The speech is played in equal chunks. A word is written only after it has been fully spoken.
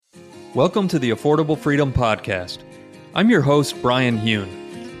Welcome to the Affordable Freedom Podcast. I'm your host, Brian Hune.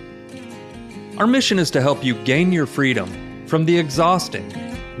 Our mission is to help you gain your freedom from the exhausting,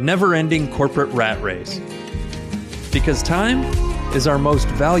 never-ending corporate rat race. Because time is our most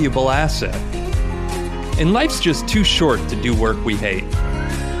valuable asset. And life's just too short to do work we hate.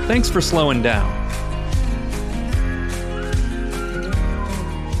 Thanks for slowing down.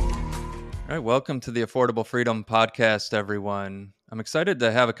 All right, welcome to the Affordable Freedom Podcast, everyone. I'm excited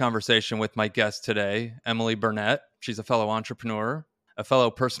to have a conversation with my guest today, Emily Burnett. She's a fellow entrepreneur, a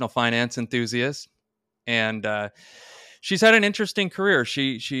fellow personal finance enthusiast, and she's had an interesting career.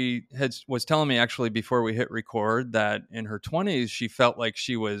 She was telling me actually before we hit record that in her 20s, she felt like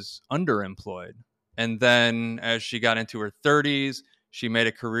she was underemployed. And then as she got into her 30s, she made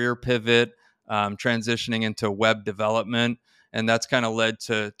a career pivot, transitioning into web development. And that's kind of led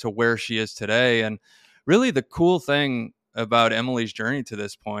to where she is today. And really the cool thing about Emily's journey to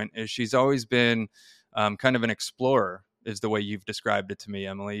this point is she's always been kind of an explorer, is the way you've described it to me,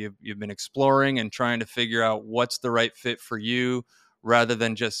 Emily. You've been exploring and trying to figure out what's the right fit for you rather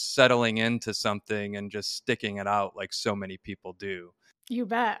than just settling into something and just sticking it out like so many people do. You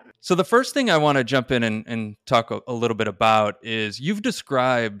bet. So the first thing I want to jump in and talk a little bit about is you've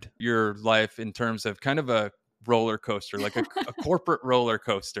described your life in terms of kind of a roller coaster, like a corporate roller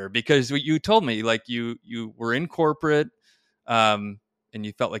coaster, because you told me like you were in corporate and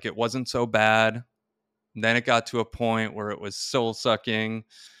you felt like it wasn't so bad. And then it got to a point where it was soul sucking.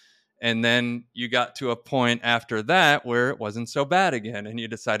 And then you got to a point after that where it wasn't so bad again and you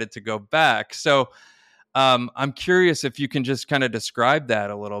decided to go back. So I'm curious if you can just kind of describe that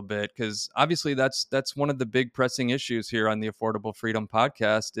a little bit, because obviously that's one of the big pressing issues here on the Affordable Freedom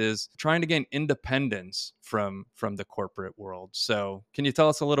Podcast is trying to gain independence from the corporate world. So can you tell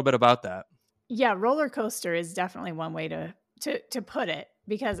us a little bit about that? Yeah, roller coaster is definitely one way to put it,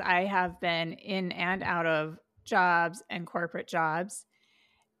 because I have been in and out of jobs and corporate jobs.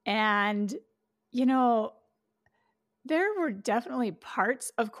 And, you know, there were definitely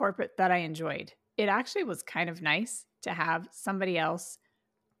parts of corporate that I enjoyed. It actually was kind of nice to have somebody else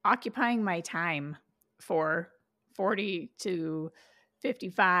occupying my time for 40 to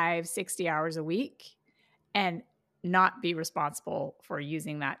 55, 60 hours a week and not be responsible for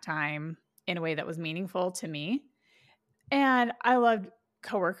using that time in a way that was meaningful to me. And I loved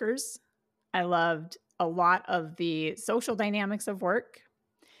coworkers. I loved a lot of the social dynamics of work.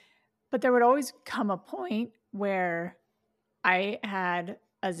 But there would always come a point where I had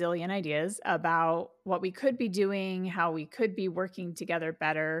a zillion ideas about what we could be doing, how we could be working together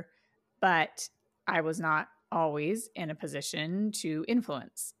better, but I was not always in a position to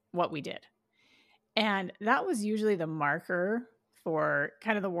influence what we did. And that was usually the marker for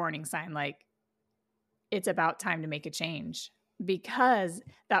kind of the warning sign, like it's about time to make a change, because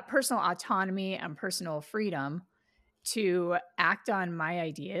that personal autonomy and personal freedom to act on my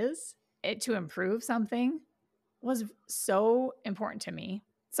ideas, to improve something, was so important to me.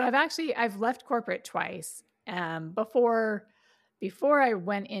 So I've left corporate twice. Before I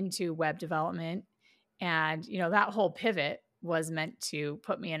went into web development, and that whole pivot was meant to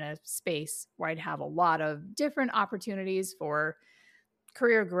put me in a space where I'd have a lot of different opportunities for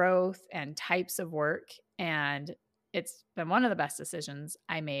career growth and types of work. And it's been one of the best decisions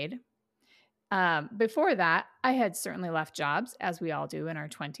I made. Before that, I had certainly left jobs, as we all do in our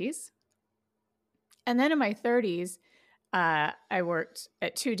 20s. And then in my 30s, I worked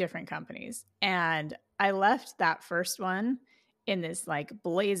at two different companies, and I left that first one in this like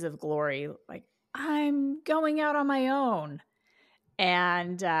blaze of glory, like I'm going out on my own.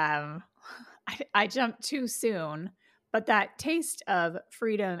 And I jumped too soon, but that taste of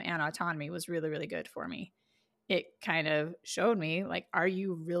freedom and autonomy was really, really good for me. It kind of showed me, like, are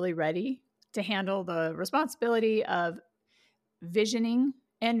you really ready to handle the responsibility of visioning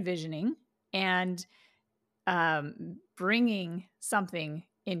and bringing something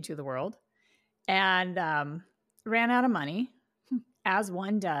into the world? And ran out of money, as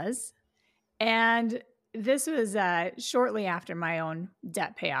one does. And this was shortly after my own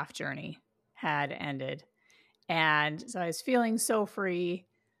debt payoff journey had ended. And so I was feeling so free.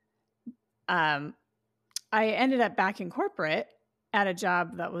 I ended up back in corporate at a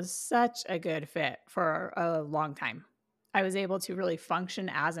job that was such a good fit for a long time. I was able to really function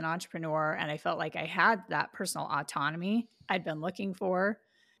as an entrepreneur, and I felt like I had that personal autonomy I'd been looking for.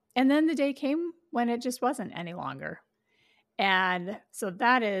 And then the day came when it just wasn't any longer. And so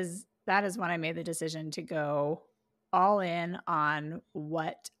that is when I made the decision to go all in on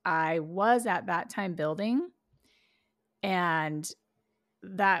what I was at that time building. And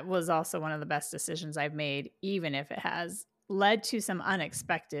that was also one of the best decisions I've made, even if it has led to some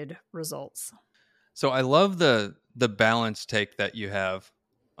unexpected results. So I love the balanced take that you have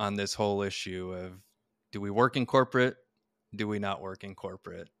on this whole issue of, do we work in corporate? Do we not work in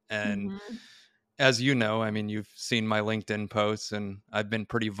corporate? And Mm-hmm. as you know, I mean, you've seen my LinkedIn posts, and I've been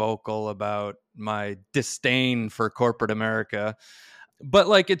pretty vocal about my disdain for corporate America. But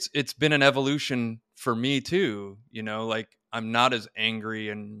like it's been an evolution for me too, like I'm not as angry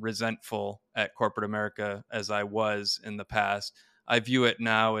and resentful at corporate America as I was in the past. I view it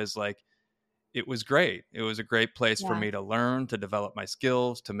now as like, it was great. It was a great place for Yeah. me to learn, to develop my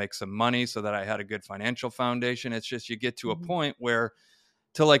skills, to make some money so that I had a good financial foundation. It's just, you get to a Mm-hmm. point where,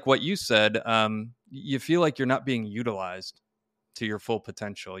 to like what you said, you feel like you're not being utilized to your full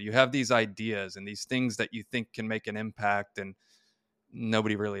potential. You have these ideas and these things that you think can make an impact, and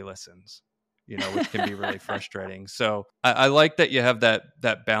nobody really listens, which can be really frustrating. So I like that you have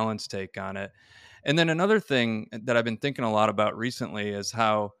that balanced take on it. And then another thing that I've been thinking a lot about recently is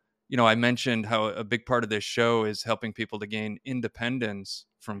how, I mentioned how a big part of this show is helping people to gain independence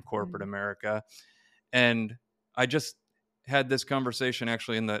from corporate America. And I just had this conversation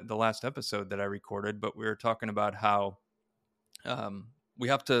actually in the last episode that I recorded, but we were talking about how we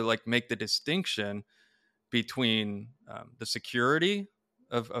have to like make the distinction between the security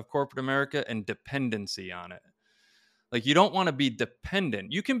of corporate America and dependency on it. Like, you don't want to be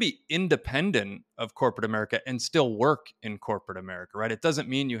dependent. You can be independent of corporate America and still work in corporate America, right? It doesn't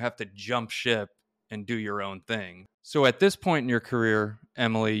mean you have to jump ship and do your own thing. So at this point in your career,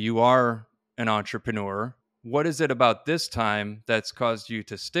 Emily, you are an entrepreneur. What is it about this time that's caused you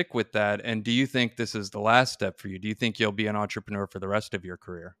to stick with that? And do you think this is the last step for you? Do you think you'll be an entrepreneur for the rest of your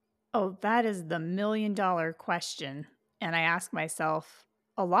career? Oh, that is the $1,000,000 question. And I ask myself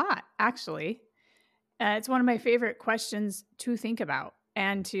a lot, actually. It's one of my favorite questions to think about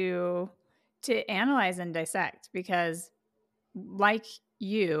and to analyze and dissect, because like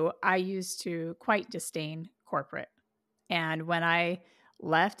you, I used to quite disdain corporate. And when I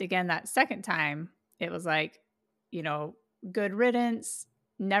left again that second time, it was like, good riddance,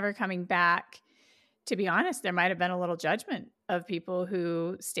 never coming back. To be honest, there might have been a little judgment of people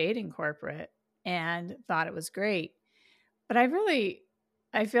who stayed in corporate and thought it was great. But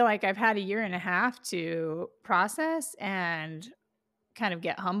I feel like I've had a year and a half to process and kind of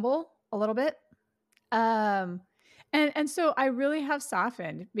get humble a little bit. Um, and so I really have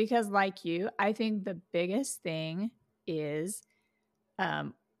softened, because like you, I think the biggest thing is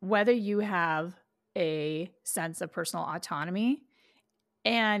whether you have a sense of personal autonomy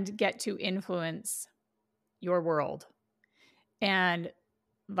and get to influence your world. And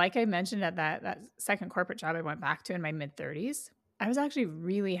like I mentioned, at that second corporate job I went back to in my mid-30s, I was actually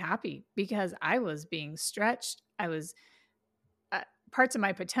really happy because I was being stretched. I was parts of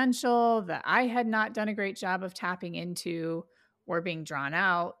my potential that I had not done a great job of tapping into were being drawn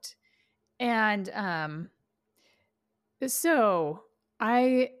out. And so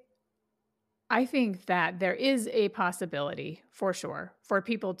I think that there is a possibility, for sure, for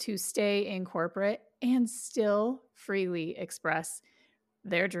people to stay in corporate and still freely express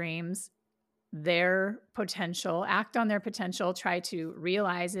their dreams, their potential, act on their potential, try to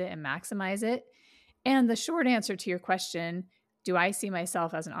realize it and maximize it. And the short answer to your question, do I see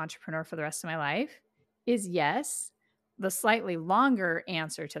myself as an entrepreneur for the rest of my life, is yes. The slightly longer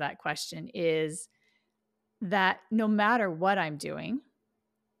answer to that question is that no matter what I'm doing,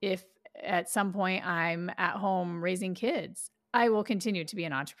 if at some point I'm at home raising kids, I will continue to be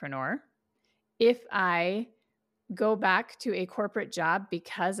an entrepreneur. If I go back to a corporate job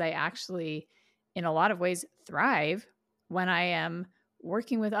because I actually, in a lot of ways, thrive when I am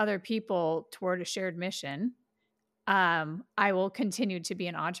working with other people toward a shared mission, I will continue to be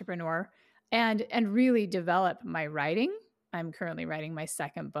an entrepreneur and really develop my writing. I'm currently writing my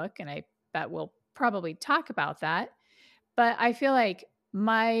second book, and I bet we'll probably talk about that. But I feel like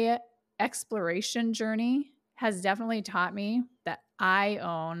my exploration journey has definitely taught me that I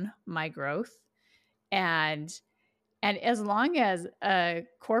own my growth. And as long as a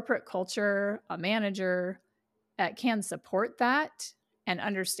corporate culture, a manager can support that and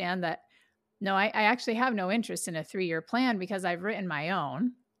understand that, no, I actually have no interest in a 3-year plan because I've written my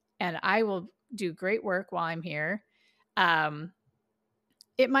own and I will do great work while I'm here,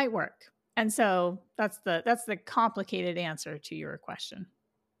 it might work. And so that's the complicated answer to your question.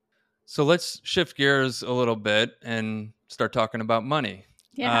 So let's shift gears a little bit and start talking about money.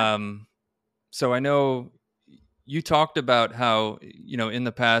 Yeah. So I know you talked about how, in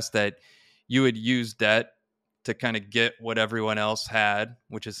the past that you would use debt to kind of get what everyone else had,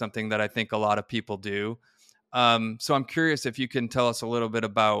 which is something that I think a lot of people do. So I'm curious if you can tell us a little bit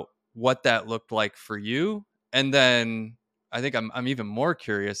about what that looked like for you. And then I think I'm even more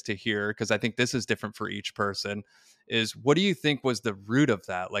curious to hear, because I think this is different for each person, is what do you think was the root of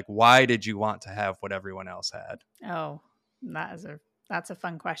that? Like, why did you want to have what everyone else had? Oh, that's a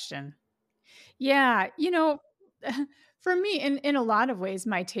fun question. Yeah, for me, in a lot of ways,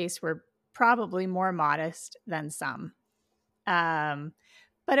 my tastes were probably more modest than some. Um,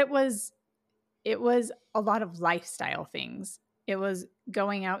 but it was a lot of lifestyle things. It was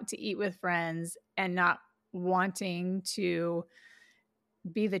going out to eat with friends and not wanting to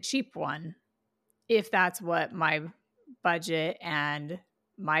be the cheap one, if that's what my budget and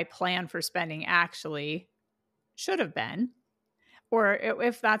my plan for spending actually should have been, or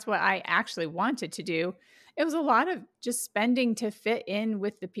if that's what I actually wanted to do. It was a lot of just spending to fit in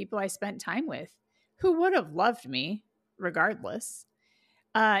with the people I spent time with, who would have loved me regardless.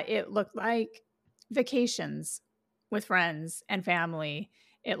 It looked like vacations with friends and family.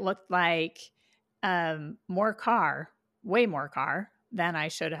 It looked like more car, way more car than I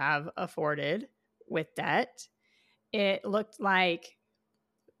should have afforded with debt. It looked like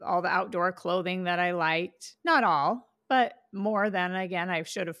all the outdoor clothing that I liked. Not all, but more than, again, I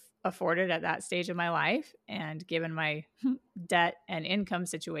should have afforded at that stage of my life and given my debt and income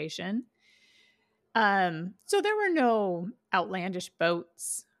situation. So there were no outlandish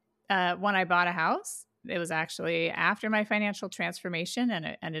boats. When I bought a house, it was actually after my financial transformation, and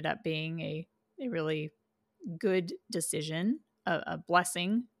it ended up being a really good decision, a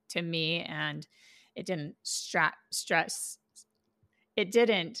blessing to me, and it didn't strap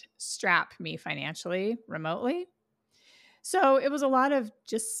me financially remotely. So it was a lot of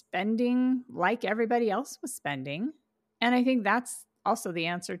just spending like everybody else was spending. And I think that's also the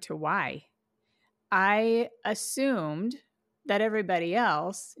answer to why. I assumed that everybody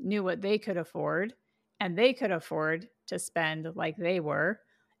else knew what they could afford and they could afford to spend like they were.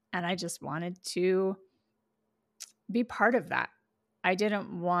 And I just wanted to be part of that.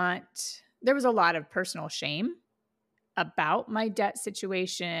 There was a lot of personal shame about my debt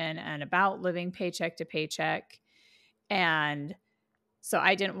situation and about living paycheck to paycheck. And so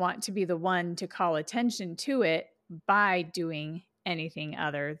I didn't want to be the one to call attention to it by doing anything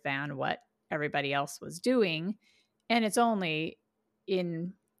other than what everybody else was doing. And it's only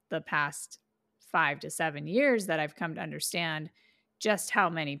in the past 5 to 7 years that I've come to understand just how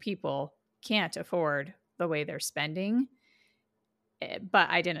many people can't afford the way they're spending. But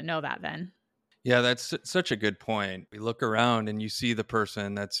I didn't know that then. Yeah, that's such a good point. We look around and you see the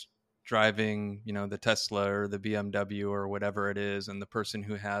person that's driving, the Tesla or the BMW or whatever it is, and the person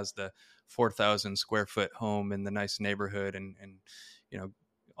who has the 4,000 square foot home in the nice neighborhood and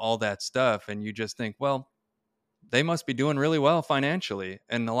all that stuff. And you just think, well, they must be doing really well financially.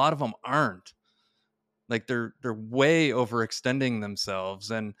 And a lot of them aren't. Like they're way overextending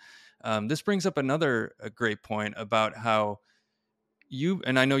themselves. And this brings up a great point about how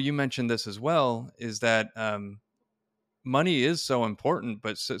and I know you mentioned this as well, is that money is so important,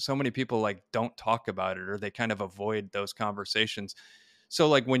 but so many people like don't talk about it, or they kind of avoid those conversations. So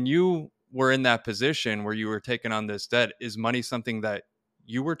like when you were in that position where you were taking on this debt, is money something that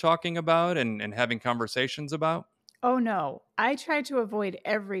you were talking about and having conversations about? Oh no, I tried to avoid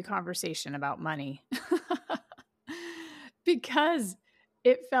every conversation about money because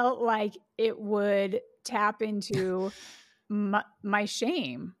it felt like it would tap into my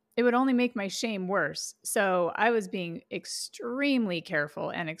shame. It would only make my shame worse. So I was being extremely careful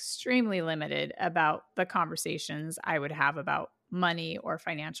and extremely limited about the conversations I would have about money or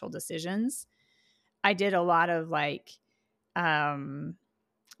financial decisions. I did a lot of what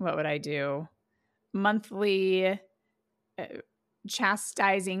would I do? Monthly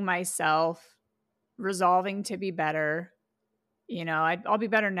chastising myself, resolving to be better. I'll be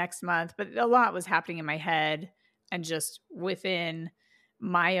better next month, but a lot was happening in my head and just within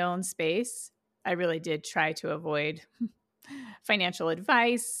my own space. I really did try to avoid financial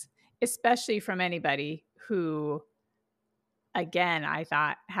advice, especially from anybody who, again, I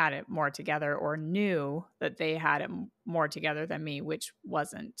thought had it more together or knew that they had it more together than me, which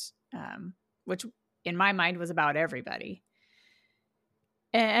wasn't, which in my mind was about everybody.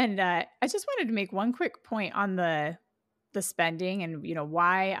 And I just wanted to make one quick point on the spending and,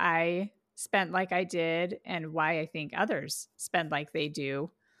 why I spent like I did and why I think others spend like they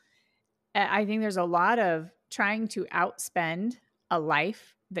do. I think there's a lot of trying to outspend a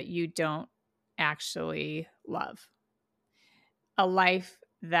life that you don't actually love, a life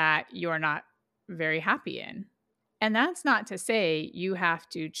that you're not very happy in. And that's not to say you have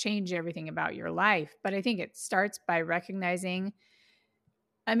to change everything about your life, but I think it starts by recognizing,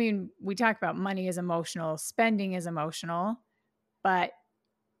 we talk about money is emotional, spending is emotional, but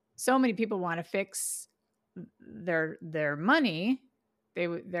so many people want to fix their money,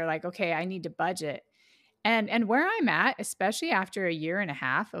 they're like, okay, I need to budget. And where I'm at, especially after a year and a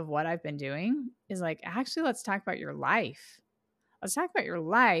half of what I've been doing, is like, actually, let's talk about your life. Let's talk about your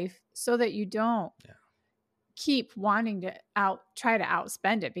life so that you don't keep wanting to try to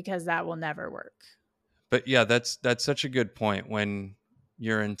outspend it, because that will never work. But yeah, that's such a good point. When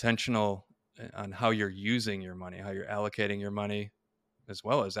you're intentional on how you're using your money, how you're allocating your money, as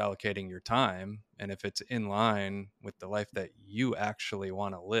well as allocating your time, and if it's in line with the life that you actually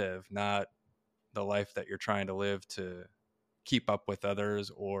want to live, not the life that you're trying to live to keep up with others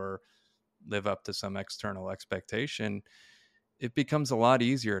or live up to some external expectation, it becomes a lot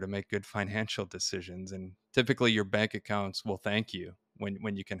easier to make good financial decisions. And typically your bank accounts will thank you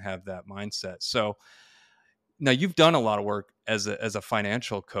when you can have that mindset. So now you've done a lot of work as a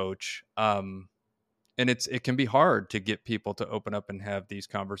financial coach. And it can be hard to get people to open up and have these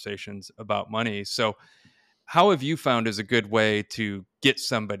conversations about money. So how have you found is a good way to get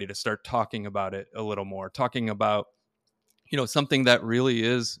somebody to start talking about it a little more, talking about, something that really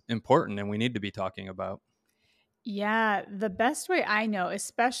is important and we need to be talking about? Yeah, the best way I know,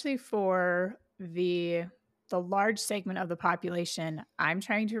 especially for the large segment of the population I'm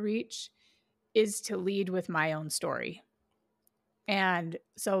trying to reach, is to lead with my own story. And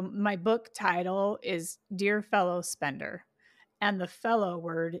so my book title is Dear Fellow Spender. And the fellow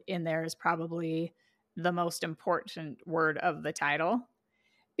word in there is probably the most important word of the title,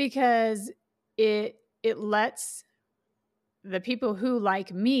 because it lets the people who,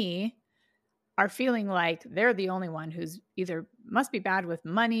 like me, are feeling like they're the only one who's either must be bad with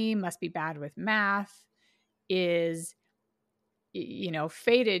money, must be bad with math, is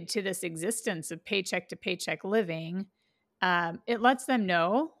fated to this existence of paycheck to paycheck living. It lets them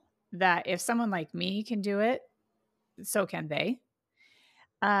know that if someone like me can do it, so can they.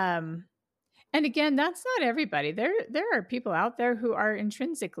 And again, that's not everybody. There are people out there who are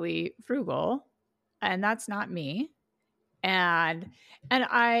intrinsically frugal, and that's not me. And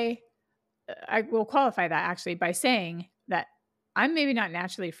I will qualify that actually by saying that I'm maybe not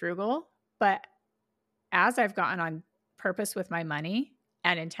naturally frugal, but as I've gotten on purpose with my money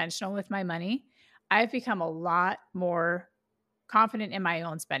and intentional with my money, I've become a lot more confident in my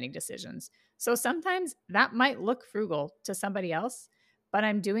own spending decisions. So sometimes that might look frugal to somebody else, but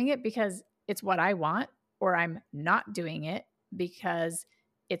I'm doing it because it's what I want, or I'm not doing it because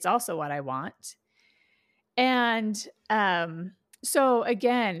it's also what I want. And so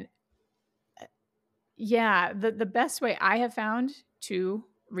again, yeah, the best way I have found to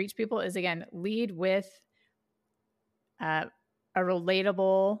reach people is, again, lead with a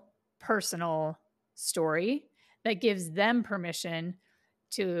relatable, personal story that gives them permission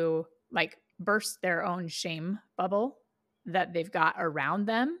to like burst their own shame bubble that they've got around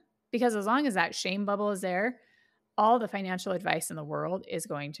them. Because as long as that shame bubble is there, all the financial advice in the world is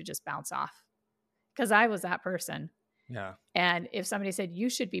going to just bounce off. Because I was that person. Yeah. And if somebody said you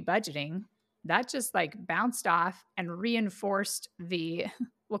should be budgeting, that just like bounced off and reinforced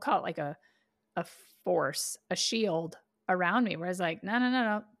we'll call it like a force, a shield around me, where I was like,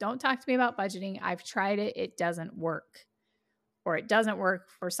 no, don't talk to me about budgeting. I've tried it. It doesn't work, or it doesn't work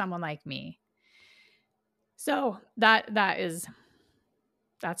for someone like me. So that's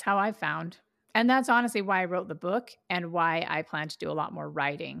how I found. And that's honestly why I wrote the book and why I plan to do a lot more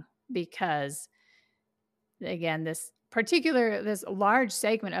writing, because again, this large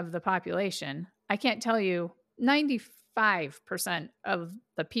segment of the population, I can't tell you, 95% of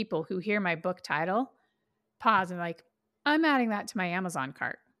the people who hear my book title pause and like, I'm adding that to my Amazon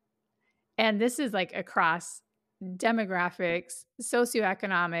cart. And this is like across demographics,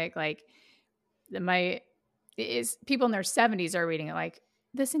 socioeconomic, like people in their 70s are reading it like,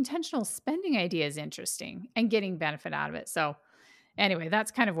 this intentional spending idea is interesting and getting benefit out of it. So anyway, that's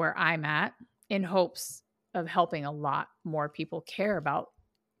kind of where I'm at, in hopes of helping a lot more people care about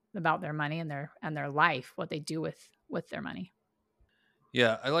their money and their life, what they do with their money.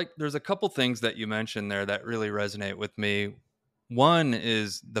 Yeah, there's a couple things that you mentioned there that really resonate with me. One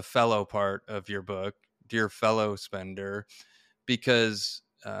is the fellow part of your book, Dear Fellow Spender, because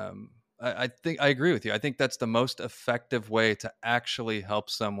I think I agree with you. I think that's the most effective way to actually help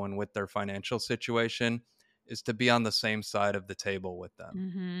someone with their financial situation, is to be on the same side of the table with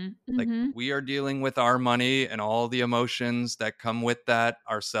them. Mm-hmm. Like, Mm-hmm. we are dealing with our money and all the emotions that come with that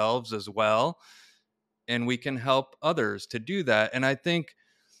ourselves as well. And we can help others to do that. And I think,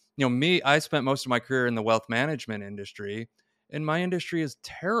 I spent most of my career in the wealth management industry, and my industry is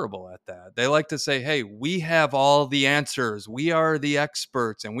terrible at that. They like to say, hey, we have all the answers. We are the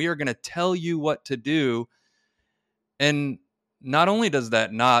experts, and we are going to tell you what to do. And not only does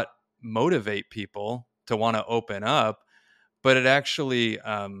that not motivate people to want to open up, but it actually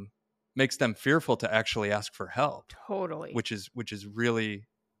makes them fearful to actually ask for help, Totally. which is really,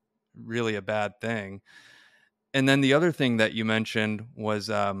 really a bad thing. And then the other thing that you mentioned was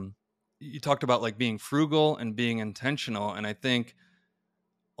you talked about like being frugal and being intentional. And I think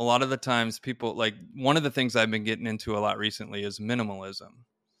a lot of the times people, like, one of the things I've been getting into a lot recently is minimalism.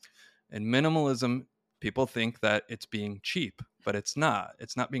 And minimalism, people think that it's being cheap, but it's not.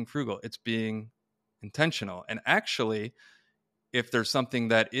 It's not being frugal. It's being intentional. And actually, if there's something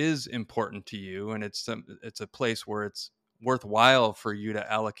that is important to you and it's a place where it's worthwhile for you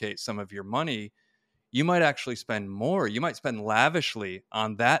to allocate some of your money, you might actually spend more. You might spend lavishly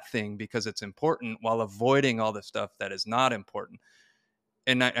on that thing because it's important, while avoiding all the stuff that is not important.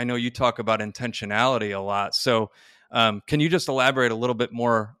 And I know you talk about intentionality a lot. So can you just elaborate a little bit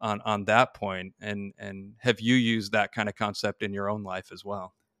more on that point? And have you used that kind of concept in your own life as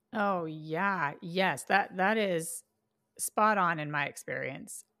well? Oh yeah. Yes, that is spot on in my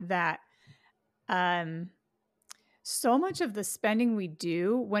experience. That um so much of the spending we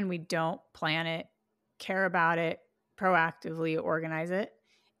do when we don't plan it, care about it, proactively organize it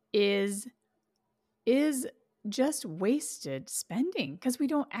is just wasted spending because we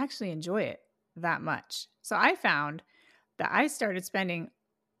don't actually enjoy it that much. So I found that I started spending,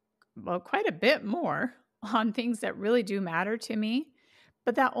 well, quite a bit more on things that really do matter to me,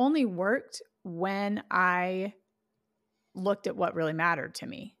 but that only worked when I looked at what really mattered to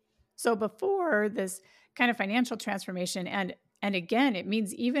me. So before this kind of financial transformation, and again, it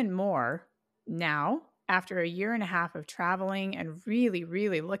means even more now after a year and a half of traveling and really,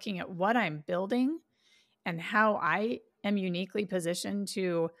 really looking at what I'm building and how I am uniquely positioned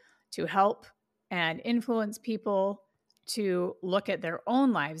to help and influence people to look at their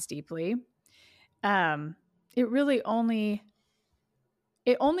own lives deeply. It really only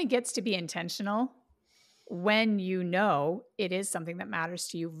gets to be intentional when you know it is something that matters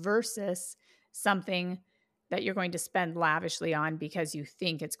to you versus something that you're going to spend lavishly on because you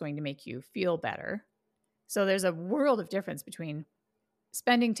think it's going to make you feel better. So there's a world of difference between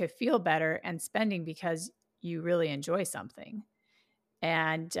spending to feel better and spending because you really enjoy something.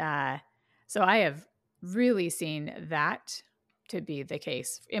 And so I have really seen that to be the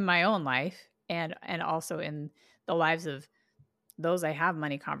case in my own life and also in the lives of those I have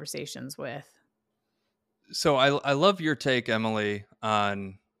money conversations with. So I love your take, Emily,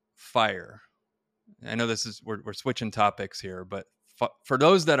 on FIRE. I know this is we're switching topics here, but for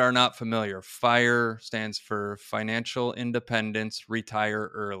those that are not familiar, FIRE stands for Financial Independence, Retire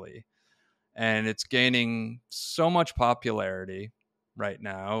Early, and it's gaining so much popularity right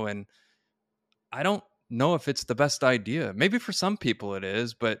now. And I don't know if it's the best idea. Maybe for some people it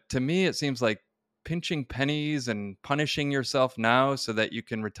is, but to me, it seems like pinching pennies and punishing yourself now so that you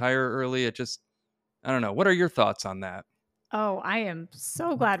can retire early. It just, I don't know. What are your thoughts on that? Oh, I am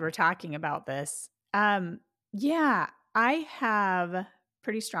so glad we're talking about this. Yeah, I have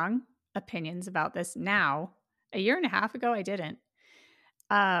pretty strong opinions about this now. A year and a half ago, I didn't.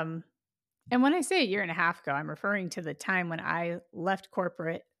 Um, and when I say a year and a half ago, I'm referring to the time when I left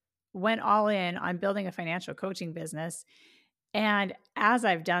corporate, went all in on building a financial coaching business. And as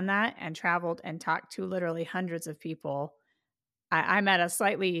I've done that and traveled and talked to literally hundreds of people, I'm at a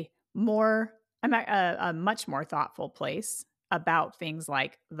slightly more, I'm at a much more thoughtful place about things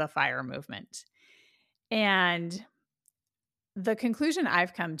like the FIRE movement. And the conclusion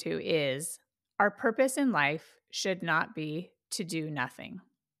I've come to is our purpose in life should not be to do nothing.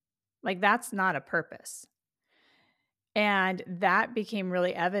 Like, that's not a purpose. And that became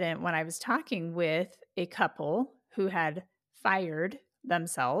really evident when I was talking with a couple who had fired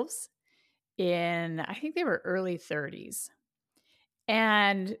themselves in, I think they were early 30s.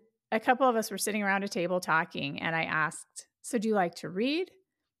 And a couple of us were sitting around a table talking, and I asked, "So do you like to read?"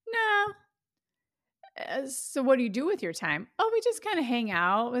 "No." "So what do you do with your time?" "Oh, we just kind of hang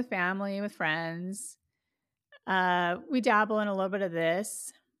out with family, with friends. We dabble in a little bit of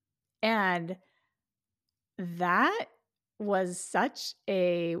this." And that was such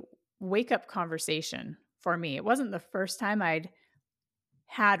a wake up conversation for me. It wasn't the first time I'd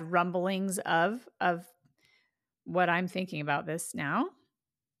had rumblings of what I'm thinking about this now,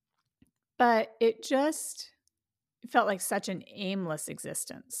 but it just felt like such an aimless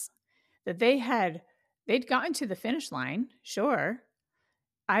existence that they'd gotten to the finish line. Sure.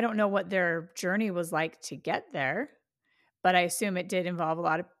 I don't know what their journey was like to get there, but I assume it did involve a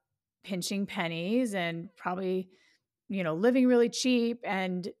lot of pinching pennies and probably, living really cheap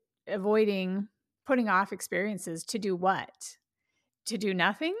and avoiding putting off experiences to do what? To do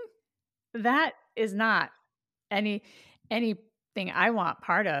nothing? That is not any anything I want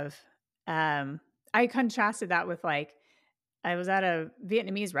part of. I contrasted that with like, I was at a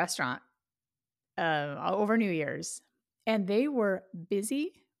Vietnamese restaurant over New Year's, and they were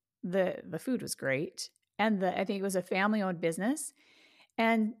busy. The food was great, and I think it was a family owned business.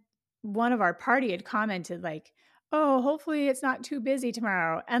 And one of our party had commented like, "Oh, hopefully it's not too busy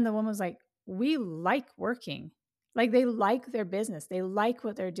tomorrow." And the woman was like, "We like working. Like they like their business. They like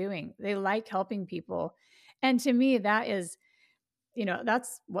what they're doing. They like helping people." And to me, that is,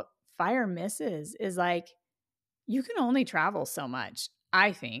 that's what FIRE misses is like, you can only travel so much.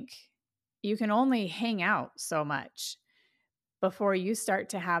 I think you can only hang out so much before you start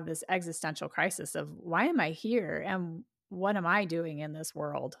to have this existential crisis of why am I here and what am I doing in this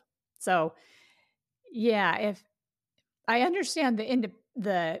world? So, yeah, if I understand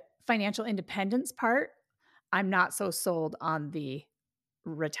the financial independence part, I'm not so sold on the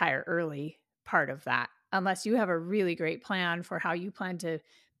retire early part of that unless you have a really great plan for how you plan to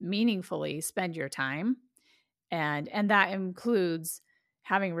meaningfully spend your time, and that includes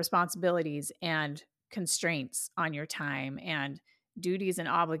having responsibilities and constraints on your time and duties and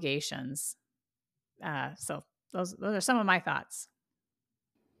obligations. So those are some of my thoughts.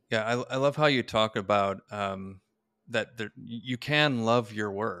 Yeah, I love how you talk about that you can love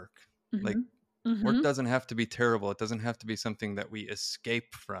your work. Like Mm-hmm. work Mm-hmm. doesn't have to be terrible. It doesn't have to be something that we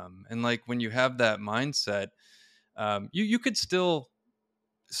escape from. And like when you have that mindset, you could still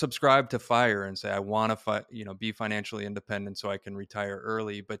subscribe to FIRE and say I want to be financially independent so I can retire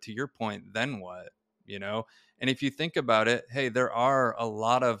early. But to your point, then what? And if you think about it, hey, if there are a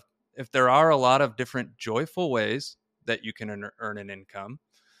lot of different joyful ways that you can earn an income,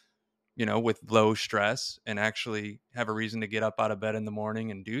 with low stress and actually have a reason to get up out of bed in the morning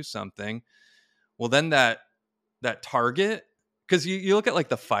and do something, well, then that target, because you look at like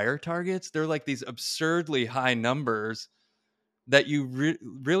the FIRE targets, they're like these absurdly high numbers that you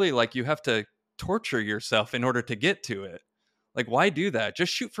really like, you have to torture yourself in order to get to it. Like, why do that?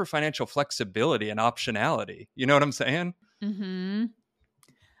 Just shoot for financial flexibility and optionality. You know what I'm saying? Mm-hmm.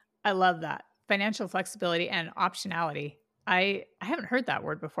 I love that. Financial flexibility and optionality. I haven't heard that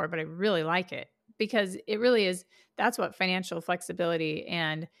word before, but I really like it because it really is. That's what financial flexibility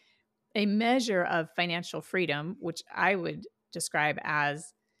and a measure of financial freedom, which I would describe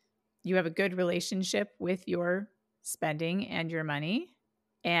as you have a good relationship with your spending and your money,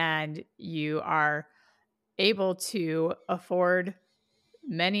 and you are able to afford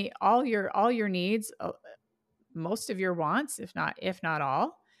all your needs, most of your wants, if not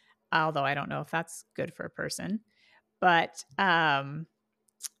all. Although I don't know if that's good for a person, but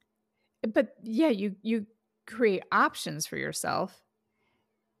yeah, you create options for yourself,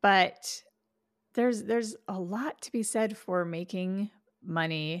 but there's a lot to be said for making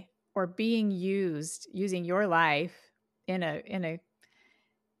money or using your life in a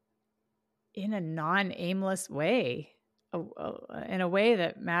non-aimless way, in a way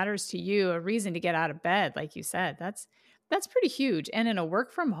that matters to you, a reason to get out of bed, like you said. That's pretty huge. And in a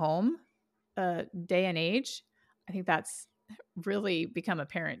work from home day and age, I think that's really become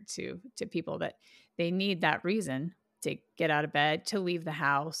apparent to people that they need that reason to get out of bed, to leave the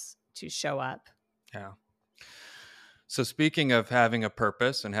house, to show up. Yeah. So speaking of having a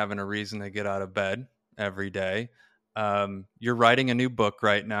purpose and having a reason to get out of bed every day, you're writing a new book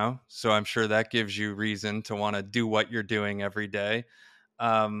right now, so I'm sure that gives you reason to want to do what you're doing every day.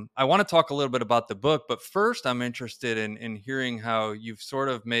 I want to talk a little bit about the book, but first I'm interested in hearing how you've sort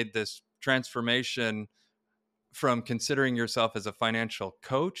of made this transformation from considering yourself as a financial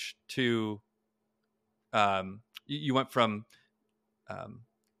coach to you went from um,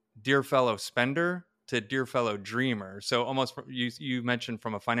 dear fellow spender to dear fellow dreamer. So almost you mentioned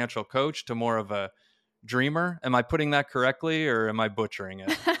from a financial coach to more of a dreamer. Am I putting that correctly or am I butchering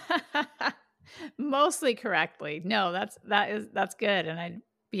it? Mostly correctly. No, that's good, and I'd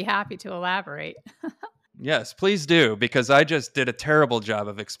be happy to elaborate. Yes, please do, because I just did a terrible job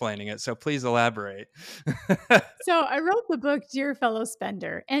of explaining it. So please elaborate. So I wrote the book Dear Fellow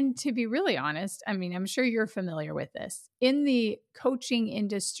Spender, and to be really honest, I mean, I'm sure you're familiar with this. In the coaching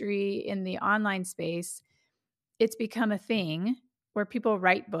industry, in the online space, it's become a thing where people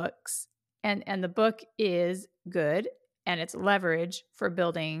write books, and the book is good and it's leverage for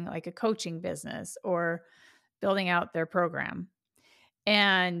building like a coaching business or building out their program.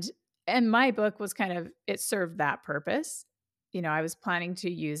 And my book was it served that purpose. I was planning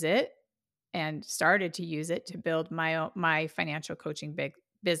to use it and started to use it to build my financial coaching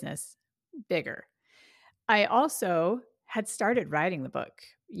business bigger. I also had started writing the book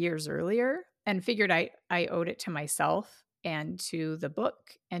years earlier and figured I owed it to myself and to the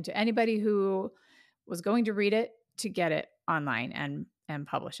book and to anybody who was going to read it to get it online and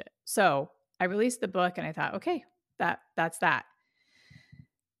publish it. So I released the book and I thought, okay, that's that.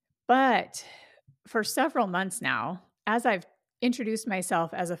 But for several months now, as I've introduced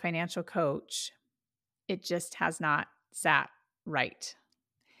myself as a financial coach, it just has not sat right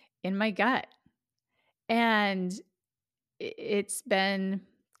in my gut. And it's been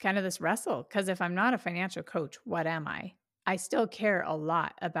kind of this wrestle, because if I'm not a financial coach, what am I? I still care a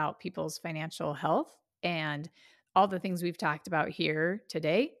lot about people's financial health and all the things we've talked about here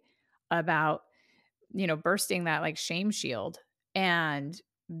today about, bursting that like shame shield and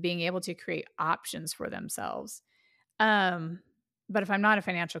being able to create options for themselves. Um, but if I'm not a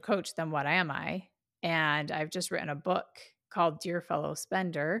financial coach, then what am I? And I've just written a book called Dear Fellow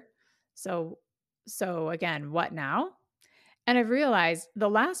Spender. So again, what now? And I've realized the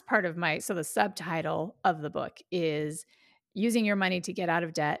last part of the subtitle of the book is using your money to get out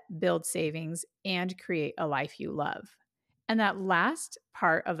of debt, build savings, and create a life you love. And that last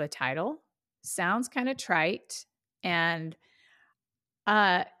part of the title sounds kind of trite, and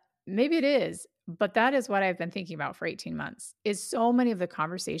maybe it is, but that is what I've been thinking about for 18 months, is so many of the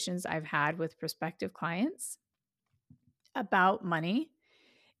conversations I've had with prospective clients about money.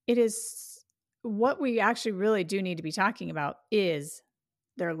 It is what we actually really do need to be talking about is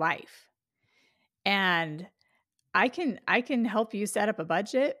their life. And I can help you set up a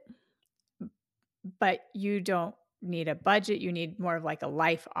budget, but you don't need a budget. You need more of like a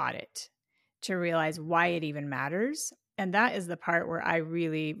life audit to realize why it even matters. And that is the part where I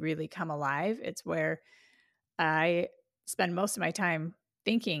really, really come alive. It's where I spend most of my time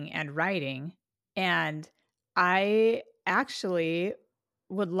thinking and writing. And I actually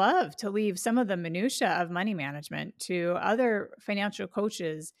would love to leave some of the minutia of money management to other financial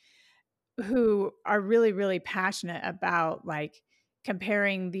coaches who are really, really passionate about like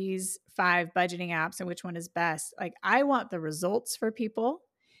comparing these 5 budgeting apps and which one is best. Like, I want the results for people.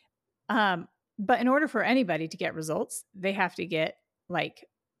 But in order for anybody to get results, they have to get like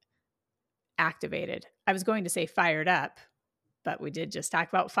activated. I was going to say fired up, but we did just talk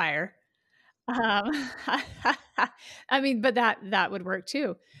about fire. I mean, but that would work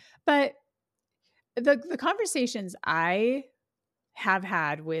too. But the conversations I have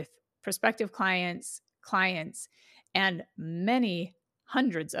had with prospective clients, and many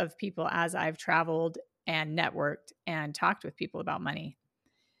hundreds of people as I've traveled and networked and talked with people about money,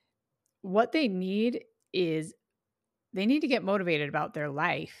 what they need is they need to get motivated about their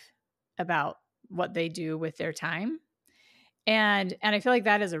life, about what they do with their time. And I feel like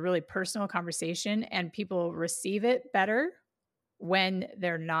that is a really personal conversation, and people receive it better when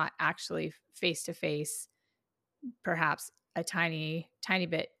they're not actually face to face, perhaps a tiny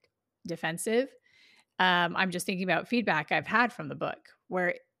bit defensive. I'm just thinking about feedback I've had from the book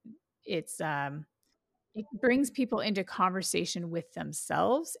where it's it brings people into conversation with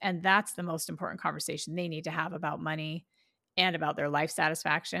themselves, and that's the most important conversation they need to have about money and about their life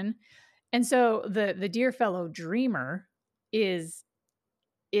satisfaction. And so the Dear Fellow Dreamer is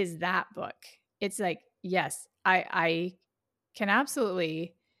that book. It's like, yes, I can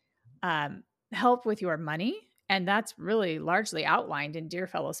absolutely help with your money, and that's really largely outlined in Dear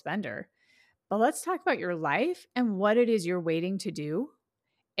Fellow Spender. But let's talk about your life and what it is you're waiting to do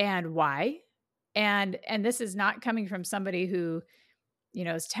and why. And this is not coming from somebody who,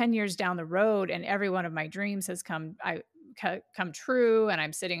 is 10 years down the road and every one of my dreams has come true, and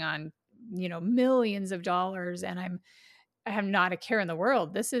I'm sitting on, millions of dollars, and I have not a care in the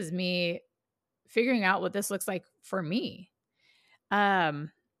world. This is me figuring out what this looks like for me.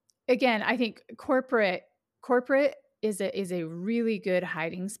 Again, I think corporate is a really good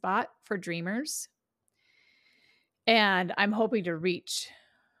hiding spot for dreamers. And I'm hoping to reach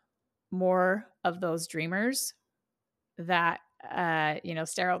more of those dreamers that,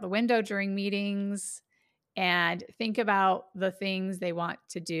 stare out the window during meetings and think about the things they want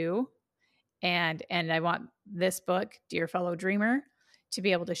to do. And I want this book, Dear Fellow Dreamer, to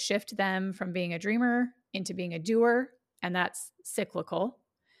be able to shift them from being a dreamer into being a doer. And that's cyclical.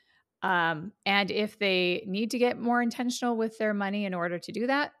 And if they need to get more intentional with their money in order to do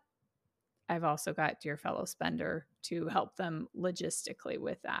that, I've also got Dear Fellow Spender to help them logistically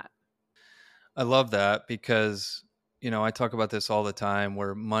with that. I love that because, I talk about this all the time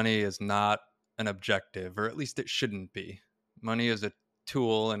where money is not an objective, or at least it shouldn't be. Money is a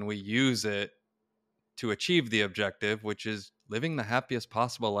tool, and we use it to achieve the objective, which is living the happiest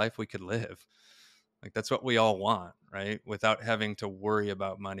possible life we could live. Like, that's what we all want, right? Without having to worry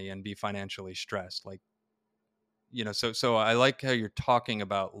about money and be financially stressed. Like, so I like how you're talking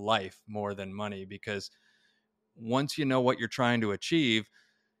about life more than money, because once you know what you're trying to achieve,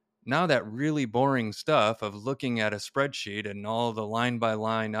 now that really boring stuff of looking at a spreadsheet and all the line by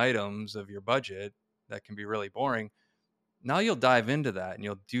line items of your budget that can be really boring, now you'll dive into that and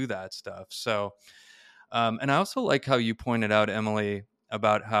you'll do that stuff. So, and I also like how you pointed out, Emily,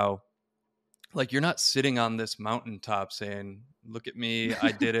 about how like you're not sitting on this mountaintop saying, look at me,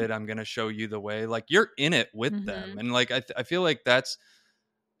 I did it, I'm going to show you the way. Like you're in it with them. Mm-hmm. And like I feel like that's,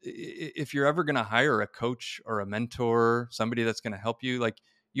 if you're ever going to hire a coach or a mentor, somebody that's going to help you, like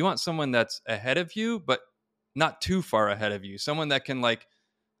you want someone that's ahead of you but not too far ahead of you, someone that can like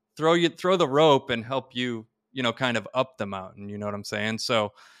throw the rope and help you, you know, kind of up the mountain, you know what I'm saying?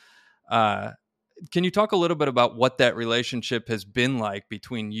 So uh can you talk a little bit about what that relationship has been like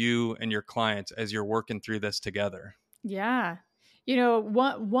between you and your clients as you're working through this together? Yeah.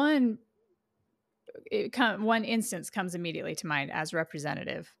 One instance comes immediately to mind as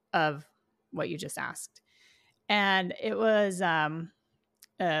representative of what you just asked. And it was a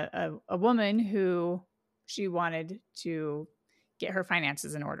woman who she wanted to get her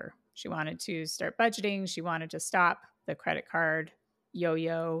finances in order. She wanted to start budgeting. She wanted to stop the credit card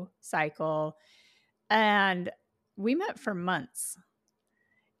yo-yo cycle. And we met for months.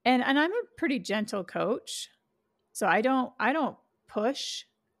 And I'm a pretty gentle coach. So I don't push.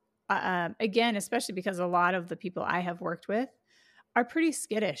 Again, especially because a lot of the people I have worked with are pretty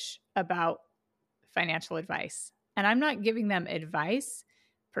skittish about financial advice. And I'm not giving them advice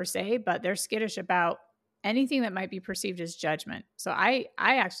per se, but they're skittish about anything that might be perceived as judgment. So I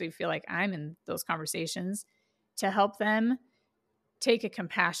actually feel like I'm in those conversations to help them take a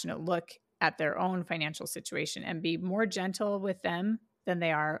compassionate look at their own financial situation and be more gentle with them than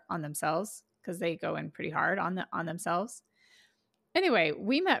they are on themselves, because they go in pretty hard on themselves. Anyway,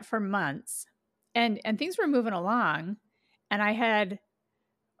 we met for months and things were moving along, and I'd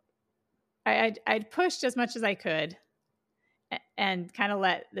pushed as much as I could and kind of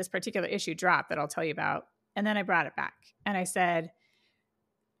let this particular issue drop that I'll tell you about. And then I brought it back and I said,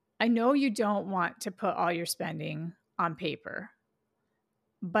 I know you don't want to put all your spending on paper,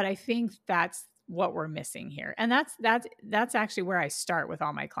 but I think that's what we're missing here. And that's actually where I start with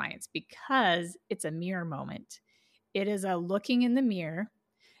all my clients, because it's a mirror moment. It is a looking in the mirror,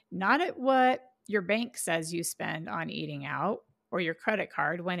 not at what your bank says you spend on eating out or your credit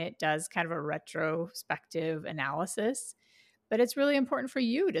card when it does kind of a retrospective analysis, but it's really important for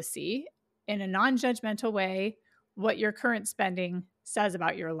you to see in a non-judgmental way what your current spending says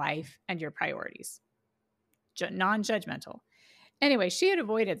about your life and your priorities. Non-judgmental. Anyway, she had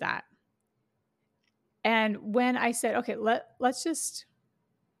avoided that. And when I said, okay, let's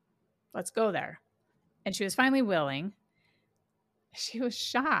go there, and she was finally willing, she was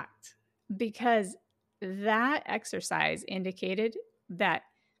shocked, because that exercise indicated that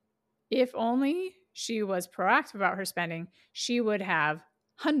if only she was proactive about her spending, she would have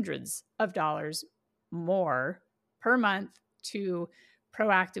hundreds of dollars more per month to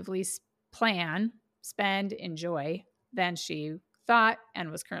proactively plan, spend, enjoy than she thought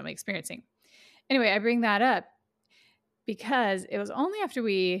and was currently experiencing. Anyway, I bring that up because it was only after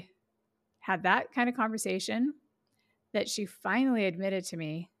we had that kind of conversation that she finally admitted to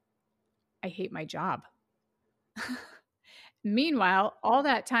me, I hate my job. Meanwhile, all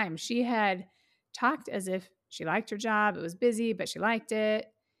that time she had talked as if she liked her job. It was busy, but she liked it.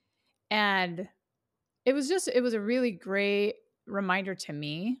 And it was a really great reminder to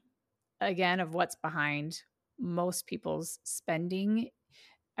me, again, of what's behind most people's spending.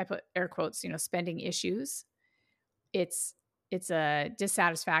 I put air quotes, spending issues. It's a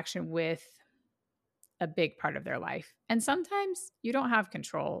dissatisfaction with a big part of their life. And sometimes you don't have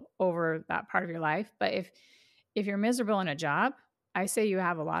control over that part of your life. But if you're miserable in a job, I say you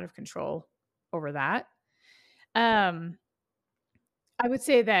have a lot of control over that. I would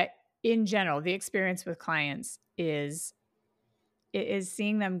say that in general, the experience with clients is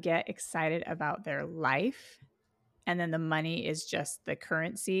seeing them get excited about their life. And then the money is just the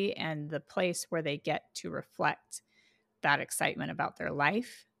currency and the place where they get to reflect that excitement about their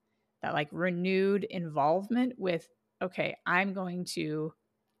life, that like renewed involvement with, okay, I'm going to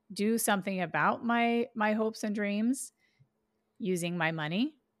do something about my hopes and dreams using my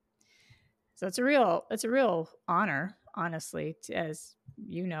money. So it's a real honor, honestly, as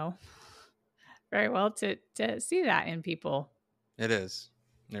you know very well, to see that in people. It is.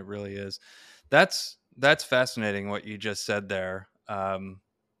 It really is. That's fascinating what you just said there,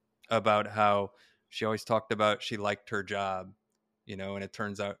 about how she always talked about she liked her job, and it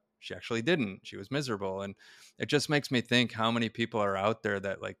turns out she actually didn't. She was miserable. And it just makes me think how many people are out there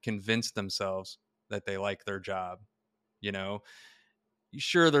that like convince themselves that they like their job.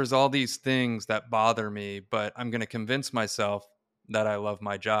 Sure, there's all these things that bother me, but I'm going to convince myself that I love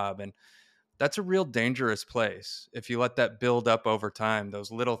my job. And that's a real dangerous place. If you let that build up over time,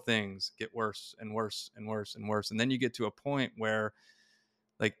 those little things get worse and worse and worse and worse. And then you get to a point where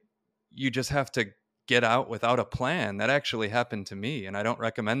like you just have to get out without a plan. That actually happened to me. And I don't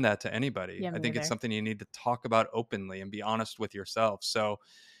recommend that to anybody. Yeah, I think neither. it's something you need to talk about openly and be honest with yourself. So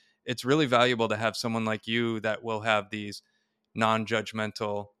it's really valuable to have someone like you that will have these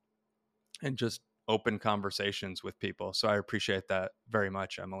non-judgmental and just open conversations with people. So I appreciate that very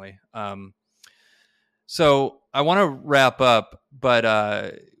much, Emily. So I want to wrap up,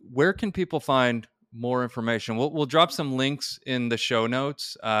 but where can people find more information? We'll drop some links in the show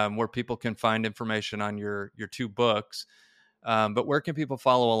notes where people can find information on your two books. But where can people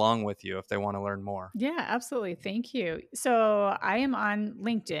follow along with you if they want to learn more? Yeah, absolutely. Thank you. So I am on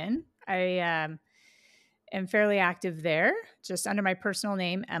LinkedIn. I am fairly active there, just under my personal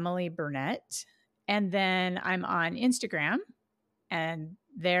name, Emily Burnett. And then I'm on Instagram, and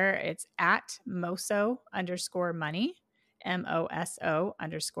there it's at moso_money,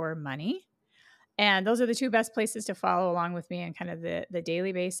 MOSO_money. And those are the two best places to follow along with me on kind of the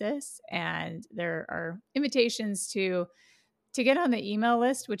daily basis. And there are invitations to get on the email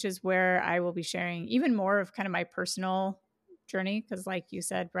list, which is where I will be sharing even more of kind of my personal journey. Because like you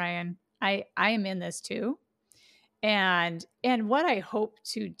said, Brian, I am in this too. And what I hope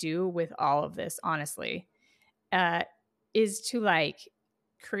to do with all of this, honestly, is to like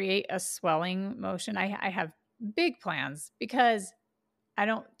create a swelling motion. I have big plans, because I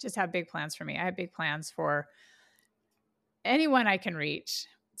don't just have big plans for me. I have big plans for anyone I can reach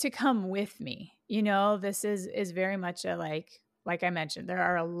to come with me. You know, this is very much a like I mentioned, there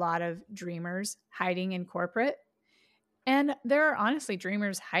are a lot of dreamers hiding in corporate, and there are honestly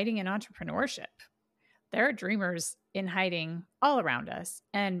dreamers hiding in entrepreneurship. There are dreamers in hiding all around us.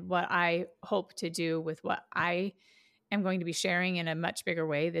 And what I hope to do with what I am going to be sharing in a much bigger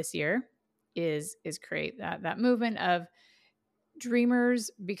way this year is create that movement of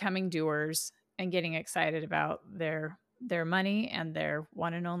dreamers becoming doers and getting excited about their money and their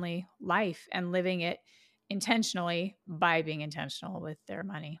one and only life, and living it intentionally by being intentional with their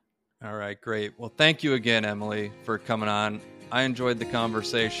money. All right, great. Well, thank you again, Emily, for coming on. I enjoyed the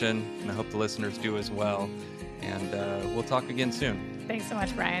conversation, and I hope the listeners do as well. And we'll talk again soon. Thanks so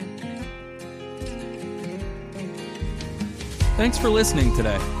much, Brian. Thanks for listening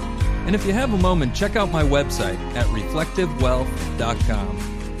today. And if you have a moment, check out my website at reflectivewealth.com.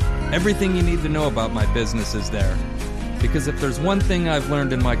 Everything you need to know about my business is there. Because if there's one thing I've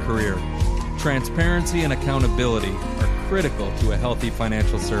learned in my career, transparency and accountability are critical to a healthy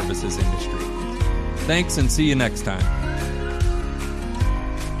financial services industry. Thanks, and see you next time.